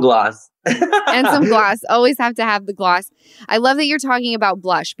 and some gloss. And some gloss. Always have to have the gloss. I love that you're talking about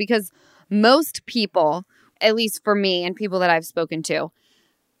blush because most people, at least for me and people that I've spoken to,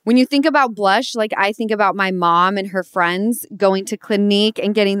 when you think about blush, like I think about my mom and her friends going to Clinique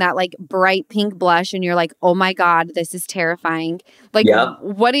and getting that like bright pink blush and you're like, oh my God, this is terrifying. Like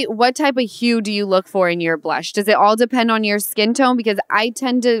what type of hue do you look for in your blush? Does it all depend on your skin tone? Because I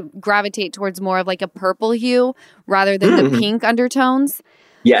tend to gravitate towards more of like a purple hue rather than the pink undertones.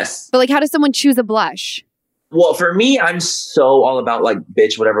 Yes. But like how does someone choose a blush? Well, for me, I'm so all about like,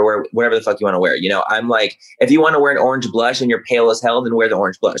 bitch, whatever the fuck you want to wear. You know, I'm like, if you want to wear an orange blush and you're pale as hell, then wear the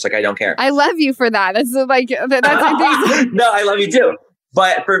orange blush. Like, I don't care. I love you for that. That's like, No, I love you too.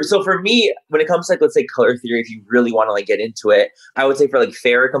 But for me, when it comes to like, let's say color theory, if you really want to like get into it, I would say for like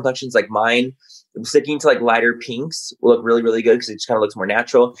fairer complexions like mine, sticking to like lighter pinks will look really, really good because it just kind of looks more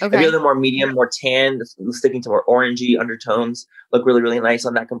natural. Okay. If you're a little more medium, more tan, sticking to more orangey undertones look really, really nice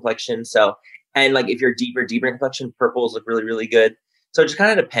on that complexion. So, and like if you're deeper in complexion, purples look really, really good. So it just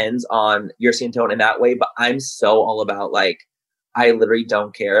kind of depends on your skin tone in that way. But I'm so all about like, I literally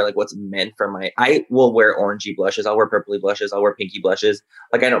don't care like what's meant for I will wear orangey blushes. I'll wear purpley blushes. I'll wear pinky blushes.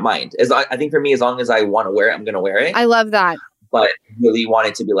 Like I don't mind. I think for me, as long as I want to wear it, I'm going to wear it. I love that. But really want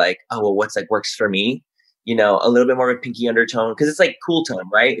it to be like, oh, well, what's like works for me? You know, a little bit more of a pinky undertone because it's like cool tone,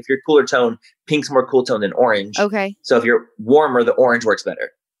 right? If you're cooler tone, pink's more cool tone than orange. Okay. So if you're warmer, the orange works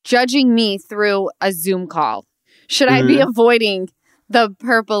better. Judging me through a Zoom call, should I be avoiding the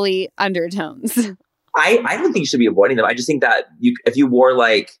purpley undertones? I don't think you should be avoiding them. I just think that if you wore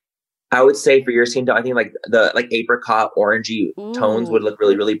like, I would say for your skin tone, I think like the like apricot orangey tones would look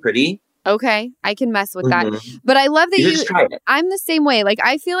really, really pretty. Okay, I can mess with that. But I love that I'm the same way. Like,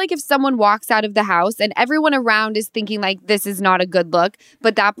 I feel like if someone walks out of the house and everyone around is thinking like, this is not a good look,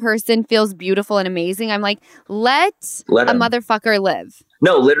 but that person feels beautiful and amazing, I'm like, let a motherfucker live.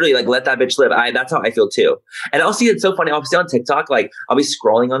 No, literally, like, let that bitch live. That's how I feel too. And I'll see, it's so funny. I'll see on TikTok, like, I'll be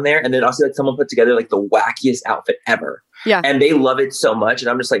scrolling on there and then I'll see like someone put together like the wackiest outfit ever. Yeah. And they love it so much. And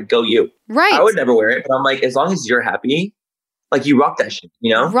I'm just like, go you. Right. I would never wear it. But I'm like, as long as you're happy, like you rock that shit,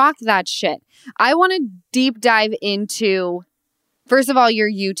 you know? Rock that shit. I want to deep dive into, first of all,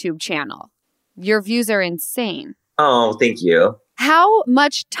 your YouTube channel. Your views are insane. Oh, thank you. How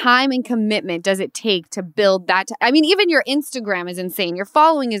much time and commitment does it take to build that? I mean, even your Instagram is insane. Your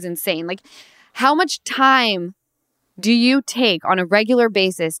following is insane. Like, how much time do you take on a regular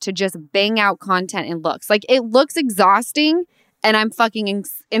basis to just bang out content and looks? Like, it looks exhausting and I'm fucking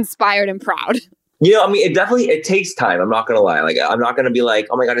inspired and proud. You know, I mean, it takes time. I'm not going to lie. Like, I'm not going to be like,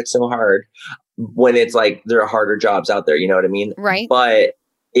 oh my God, it's so hard when it's like, there are harder jobs out there. You know what I mean? Right. But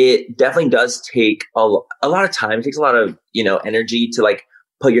it definitely does take a lot of time. It takes a lot of, you know, energy to like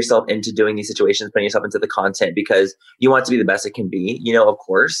put yourself into doing these situations, putting yourself into the content because you want it to be the best it can be, you know, of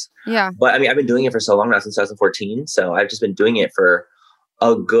course. Yeah. But I mean, I've been doing it for so long now, since 2014. So I've just been doing it for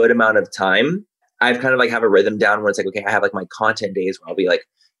a good amount of time. I've kind of like have a rhythm down where it's like, okay, I have like my content days where I'll be like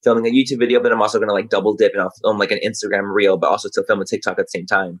filming a YouTube video, but I'm also going to like double dip and I'll film like an Instagram reel, but also still film a TikTok at the same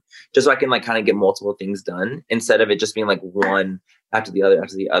time, just so I can like kind of get multiple things done instead of it just being like one after the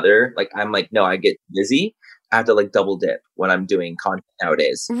other. Like, I'm like, no, I get busy. I have to like double dip when I'm doing content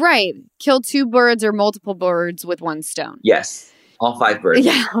nowadays. Right. Kill two birds or multiple birds with one stone. Yes. All 5 birds.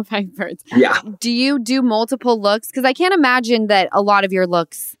 Yeah, all 5 birds. Yeah. Do you do multiple looks? Because I can't imagine that a lot of your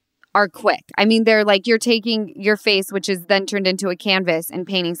looks are quick. I mean, they're like you're taking your face, which is then turned into a canvas and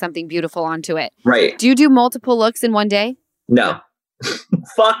painting something beautiful onto it. Right. Do you do multiple looks in one day? No.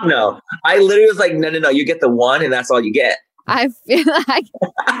 Fuck no. I literally was like, no. You get the one and that's all you get. I feel like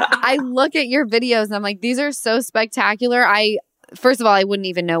I look at your videos and I'm like, these are so spectacular. First of all, I wouldn't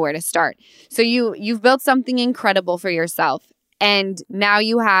even know where to start. So you've built something incredible for yourself. And now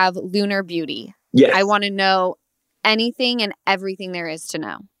you have Lunar Beauty. Yes. I want to know anything and everything there is to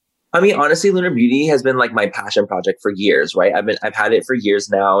know. I mean, honestly, Lunar Beauty has been like my passion project for years, right? I've had it for years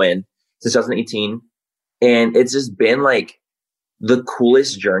now and since 2018. And it's just been like the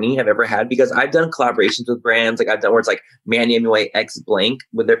coolest journey I've ever had because I've done collaborations with brands. Like I've done where it's like Manny MUA X blank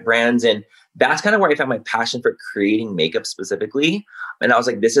with their brands. And that's kind of where I found my passion for creating makeup specifically. And I was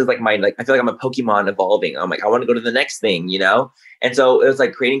like, this is like I feel like I'm a Pokemon evolving. I'm like, I want to go to the next thing, you know? And so it was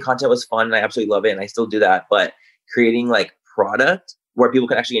like creating content was fun and I absolutely love it. And I still do that. But creating like product where people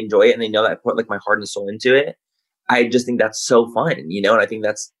can actually enjoy it and they know that I put like my heart and soul into it. I just think that's so fun, you know? And I think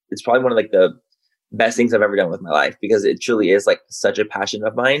it's probably one of like the best things I've ever done with my life because it truly is like such a passion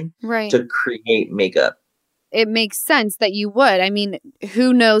of mine to create makeup. It makes sense that you would. I mean,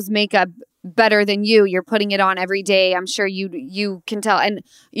 who knows makeup better than you? You're putting it on every day. I'm sure you can tell. And,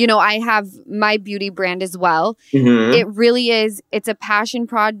 you know, I have my beauty brand as well. Mm-hmm. It really is. It's a passion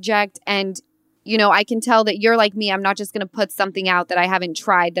project. And, you know, I can tell that you're like me. I'm not just going to put something out that I haven't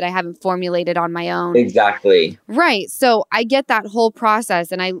tried, that I haven't formulated on my own. Exactly. Right. So I get that whole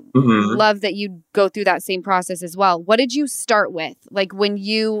process. And I love that you go through that same process as well. What did you start with? Like when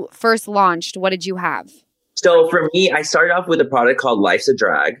you first launched, what did you have? So for me, I started off with a product called Life's a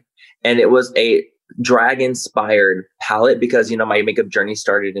Drag. And it was a drag inspired palette because, you know, my makeup journey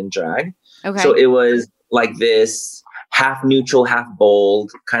started in drag. Okay. So it was like this half neutral, half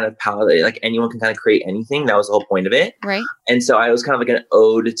bold kind of palette. Like anyone can kind of create anything. That was the whole point of it. Right. And so I was kind of like an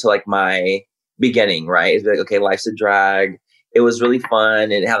ode to like my beginning, right? It's like, okay, life's a drag. It was really fun.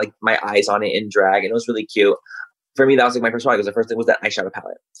 And it had like my eyes on it in drag. And it was really cute. For me, that was like my first product. The first thing was that eyeshadow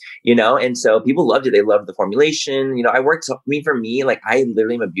palette, you know? And so people loved it. They loved the formulation. You know, for me, like I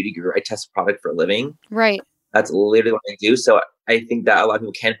literally am a beauty guru. I test product for a living. Right. That's literally what I do. So I think that a lot of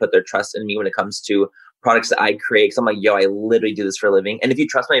people can put their trust in me when it comes to products that I create. Cause I'm like, yo, I literally do this for a living. And if you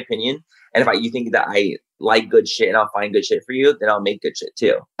trust my opinion, and if you think that I like good shit and I'll find good shit for you, then I'll make good shit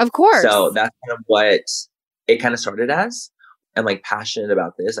too. Of course. So that's kind of what it kind of started as. I'm like passionate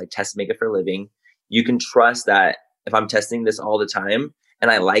about this. I test and make it for a living. You can trust that if I'm testing this all the time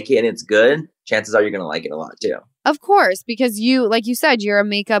and I like it and it's good, chances are you're going to like it a lot too. Of course, because you, like you said, you're a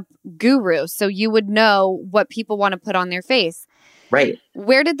makeup guru. So you would know what people want to put on their face. Right.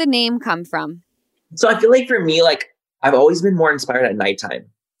 Where did the name come from? So I feel like for me, like I've always been more inspired at nighttime.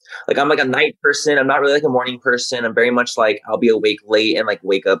 Like I'm like a night person. I'm not really like a morning person. I'm very much like I'll be awake late and like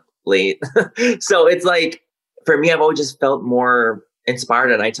wake up late. So it's like, for me, I've always just felt more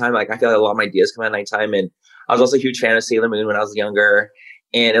inspired at nighttime. Like I feel like a lot of my ideas come at nighttime. And I was also a huge fan of Sailor Moon when I was younger.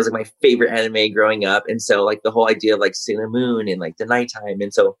 And it was like my favorite anime growing up. And so like the whole idea of like Sailor Moon and like the nighttime.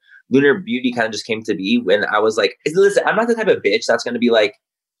 And so Lunar Beauty kind of just came to be when I was like, listen, I'm not the type of bitch that's going to be like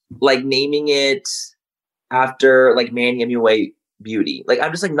naming it after like Manny MUA Beauty. Like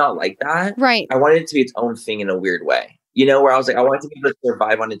I'm just like not like that. Right. I wanted it to be its own thing in a weird way, you know, where I was like, I wanted to be able to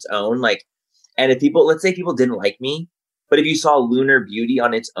survive on its own. Like, and if people, let's say people didn't like me, but if you saw Lunar Beauty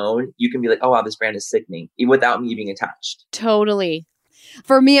on its own, you can be like, oh, wow, this brand is sickening without me being attached. Totally.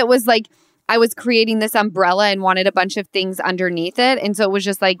 For me, it was like I was creating this umbrella and wanted a bunch of things underneath it. And so it was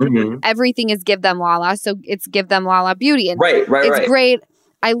just like everything is Give Them Lala. So it's Give Them Lala Beauty. And it's great.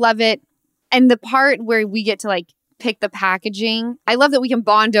 I love it. And the part where we get to like pick the packaging. I love that we can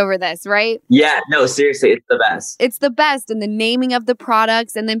bond over this, right? Yeah, no, seriously, it's the best. It's the best. And the naming of the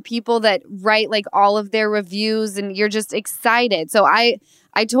products and then people that write like all of their reviews and you're just excited. So I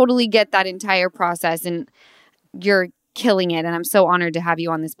totally get that entire process and you're killing it. And I'm so honored to have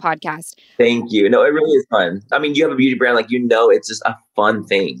you on this podcast. Thank you. No, it really is fun. I mean, you have a beauty brand, like, you know, it's just a fun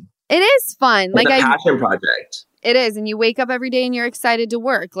thing. It is fun. It's like a passion project. It is. And you wake up every day and you're excited to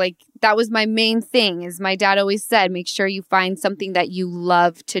work. Like that was my main thing, as my dad always said, make sure you find something that you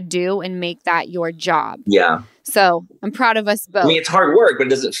love to do and make that your job. Yeah. So I'm proud of us both. I mean, it's hard work, but it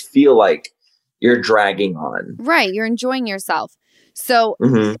doesn't feel like you're dragging on. Right. You're enjoying yourself. So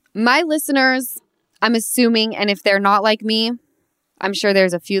my listeners, I'm assuming, and if they're not like me, I'm sure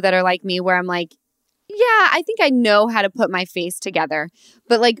there's a few that are like me where I'm like, yeah, I think I know how to put my face together.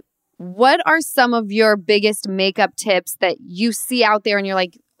 But like, what are some of your biggest makeup tips that you see out there and you're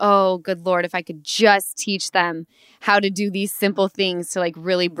like, oh, good Lord, if I could just teach them how to do these simple things to like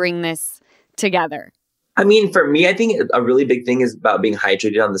really bring this together? I mean, for me, I think a really big thing is about being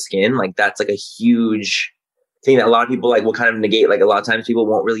hydrated on the skin. Like that's like a huge thing that a lot of people like will kind of negate. Like a lot of times people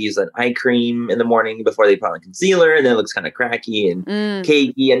won't really use an eye cream in the morning before they put on concealer and then it looks kind of cracky and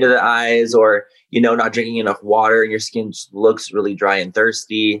cakey under the eyes, or, you know, not drinking enough water and your skin just looks really dry and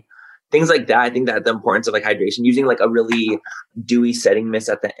thirsty. Things like that. I think that the importance of like hydration, using like a really dewy setting mist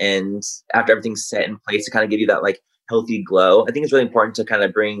at the end after everything's set in place to kind of give you that like healthy glow. I think it's really important to kind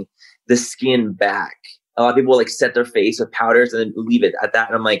of bring the skin back. A lot of people like set their face with powders and then leave it at that.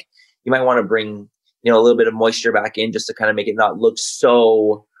 And I'm like, you might want to bring, you know, a little bit of moisture back in just to kind of make it not look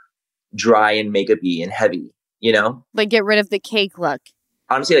so dry and makeup-y and heavy, you know? Like get rid of the cake look.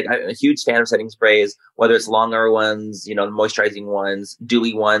 Honestly, like I'm a huge fan of setting sprays, whether it's longer ones, you know, moisturizing ones,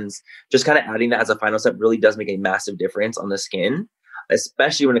 dewy ones, just kind of adding that as a final step really does make a massive difference on the skin,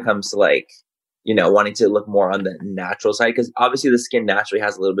 especially when it comes to like, you know, wanting to look more on the natural side. Because obviously the skin naturally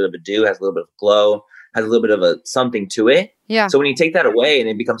has a little bit of a dew, has a little bit of glow, has a little bit of a something to it. Yeah. So when you take that away and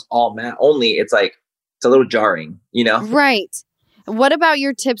it becomes all matte only, it's like, it's a little jarring, you know? Right. What about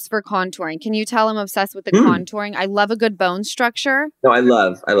your tips for contouring? Can you tell I'm obsessed with the contouring? I love a good bone structure. No, I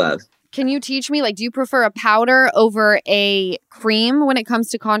love. Can you teach me, like, do you prefer a powder over a cream when it comes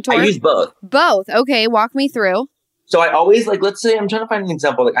to contouring? I use both. Both. Okay. Walk me through. So I always like, let's say I'm trying to find an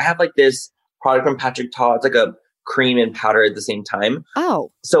example. Like I have like this product from Patrick Ta. It's like a cream and powder at the same time.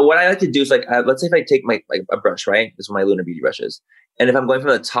 Oh. So what I like to do is like, let's say if I take my like a brush, right? This is my Lunar Beauty brushes. And if I'm going from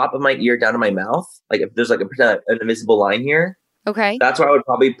the top of my ear down to my mouth, like if there's like an invisible line here. Okay. That's where I would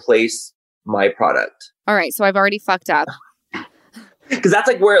probably place my product. All right. So I've already fucked up. Because that's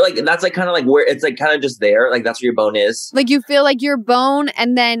like where, like, that's like kind of like where it's like kind of just there. Like that's where your bone is. Like you feel like your bone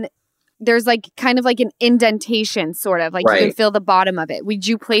and then there's like kind of like an indentation sort of like you can feel the bottom of it. Would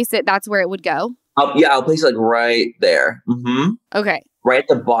you place it? That's where it would go? I'll place it like right there. Mm-hmm. Okay. Right at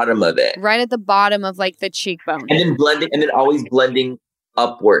the bottom of it. Right at the bottom of like the cheekbone. And then always blending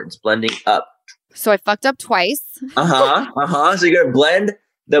upwards, blending up. So I fucked up twice. So you're going to blend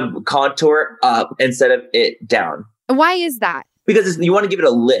the contour up instead of it down. Why is that? Because you want to give it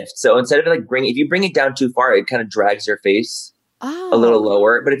a lift. So instead of like if you bring it down too far, it kind of drags your face a little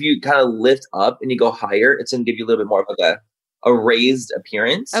lower. But if you kind of lift up and you go higher, it's going to give you a little bit more of like a raised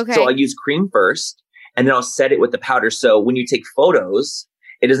appearance. Okay. So I use cream first and then I'll set it with the powder. So when you take photos,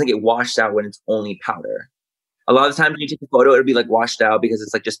 it doesn't get washed out when it's only powder. A lot of the times when you take a photo, it'll be like washed out because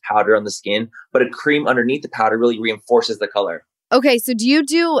it's like just powder on the skin. But a cream underneath the powder really reinforces the color. Okay. So do you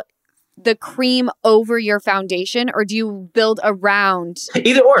do the cream over your foundation or do you build around?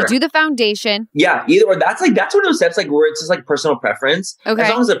 Either or. You do the foundation. Yeah, either or. That's one of those steps like where it's just like personal preference. Okay. As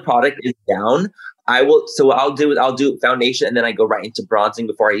long as the product is down, I'll do foundation and then I go right into bronzing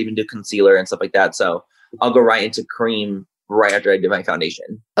before I even do concealer and stuff like that. So I'll go right into cream right after I do my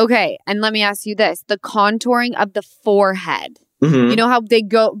foundation. Okay. And let me ask you this. The contouring of the forehead. Mm-hmm. You know how they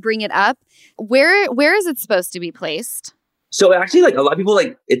bring it up? Where is it supposed to be placed? So actually, like a lot of people,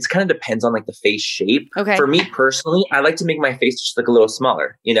 like it kind of depends on like the face shape. Okay. For me personally, I like to make my face just like a little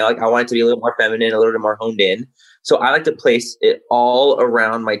smaller. You know, like I want it to be a little more feminine, a little bit more honed in. So I like to place it all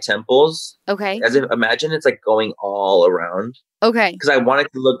around my temples. Okay. As if imagine it's like going all around. Okay. Because I want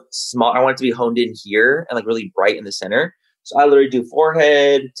it to look small. I want it to be honed in here and like really bright in the center. So I literally do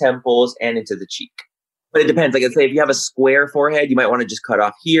forehead, temples, and into the cheek. But it depends. Like I say, if you have a square forehead, you might want to just cut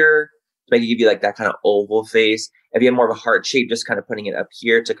off here to maybe give you like that kind of oval face. If you have more of a heart shape, just kind of putting it up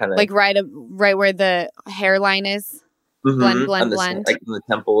here to kind of like right where the hairline is. Mm-hmm. Blend. Like in the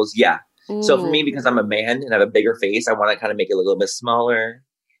temples. Yeah. Ooh. So for me, because I'm a man and I have a bigger face, I want to kind of make it a little bit smaller,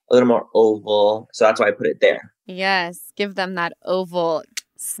 a little more oval. So that's why I put it there. Yes. Give them that oval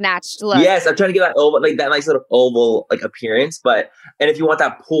snatched look. Yes. I'm trying to get that oval, like that nice little oval like appearance. And if you want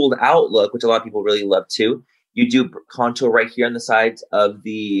that pulled out look, which a lot of people really love too, you do contour right here on the sides of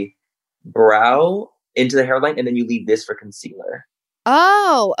the brow into the hairline, and then you leave this for concealer.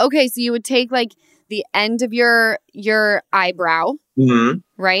 Oh, okay. So you would take like the end of your eyebrow,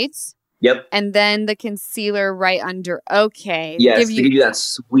 right? Yep. And then the concealer right under. Okay. Yes, to give you that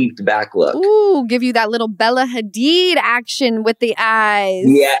sweeped back look. Ooh, give you that little Bella Hadid action with the eyes.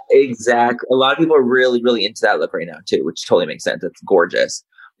 Yeah, exactly. A lot of people are really, really into that look right now too, which totally makes sense. It's gorgeous.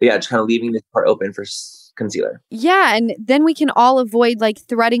 But yeah, just kind of leaving this part open for concealer. Yeah, and then we can all avoid like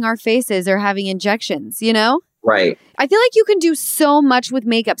threading our faces or having injections, you know? Right. I feel like you can do so much with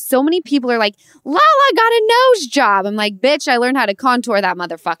makeup. So many people are like, Lala got a nose job. I'm like, bitch, I learned how to contour that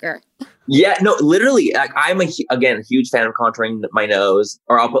motherfucker. Yeah, no, literally. Like, I'm a huge fan of contouring my nose,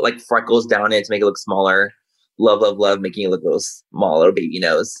 or I'll put like freckles down it to make it look smaller. Love making it look a little small, little baby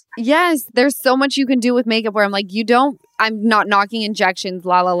nose. Yes, there's so much you can do with makeup where I'm like, I'm not knocking injections.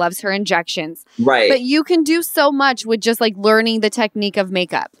 Lala loves her injections. Right. But you can do so much with just like learning the technique of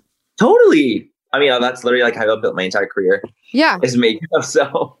makeup. Totally. I mean, that's literally like how I built my entire career. Yeah. Is makeup,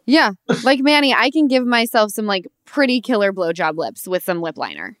 so. Yeah. Like, Manny, I can give myself some like pretty killer blowjob lips with some lip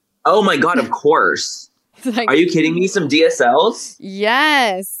liner. Oh my God, of course. Like, are you kidding me? Some DSLs?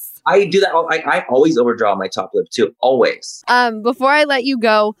 Yes. I do that. I always overdraw my top lip too. Always. Before I let you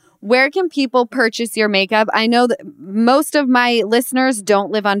go, where can people purchase your makeup? I know that most of my listeners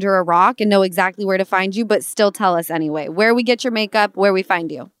don't live under a rock and know exactly where to find you, but still tell us anyway. Where we get your makeup, where we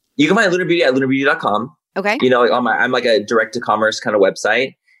find you. You can find Lunar Beauty at lunarbeauty.com. Okay. You know, I'm like a direct-to-commerce kind of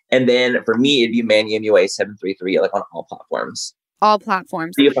website. And then for me, it'd be Manny MUA 733, like on all platforms. All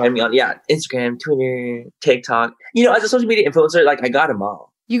platforms. So you can find me on, Instagram, Twitter, TikTok. You know, as a social media influencer, like I got them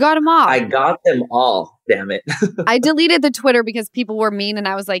all. You got them all. I got them all. Damn it. I deleted the Twitter because people were mean and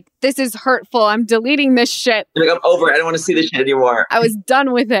I was like, this is hurtful. I'm deleting this shit. Like, I'm over it. I don't want to see this shit anymore. I was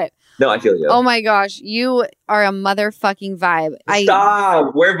done with it. No, I feel you. Oh my gosh. You are a motherfucking vibe.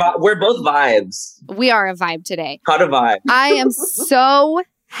 Stop. We're both vibes. We are a vibe today. Hot a vibe. I am so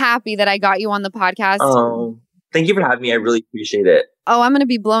happy that I got you on the podcast. Oh, thank you for having me. I really appreciate it. Oh, I'm going to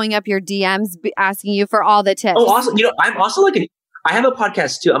be blowing up your DMs asking you for all the tips. Oh, also, you know, I'm also like I have a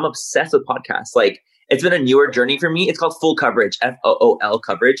podcast too. I'm obsessed with podcasts. Like, it's been a newer journey for me. It's called Full Coverage, FOOL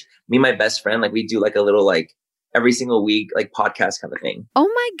Coverage. Me and my best friend, like, we do like a little like every single week, like podcast kind of thing. Oh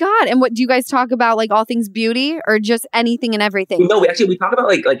my God. And what do you guys talk about? Like all things beauty or just anything and everything? No, we talk about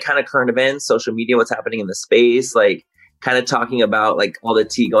like kind of current events, social media, what's happening in the space, like kind of talking about like all the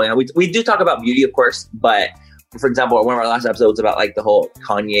tea going on. We do talk about beauty, of course, but for example, one of our last episodes about like the whole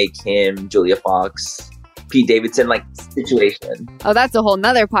Kanye, Kim, Julia Fox Pete Davidson like situation. Oh, that's a whole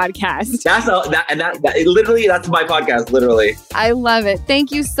nother podcast. That's my podcast, literally. I love it.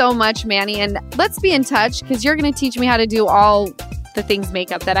 Thank you so much, Manny. And let's be in touch because you're going to teach me how to do all the things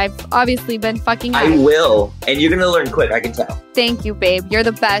makeup that I've obviously been fucking up. I will. And you're going to learn quick, I can tell. Thank you, babe. You're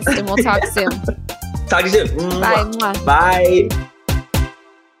the best. And we'll talk soon. Talk to you soon. Bye. Bye.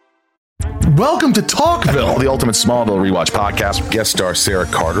 Welcome to Talkville, the ultimate Smallville rewatch podcast. Guest star Sarah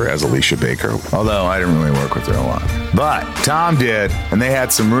Carter as Alicia Baker, although I didn't really work with her a lot. But Tom did, and they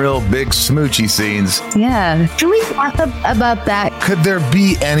had some real big smoochy scenes. Yeah. Can we talk about that? Could there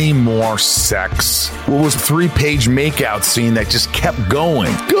be any more sex? What was a 3-page makeout scene that just kept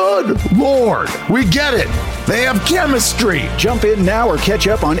going? Good Lord. We get it. They have chemistry. Jump in now or catch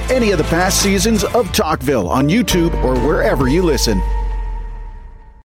up on any of the past seasons of Talkville on YouTube or wherever you listen.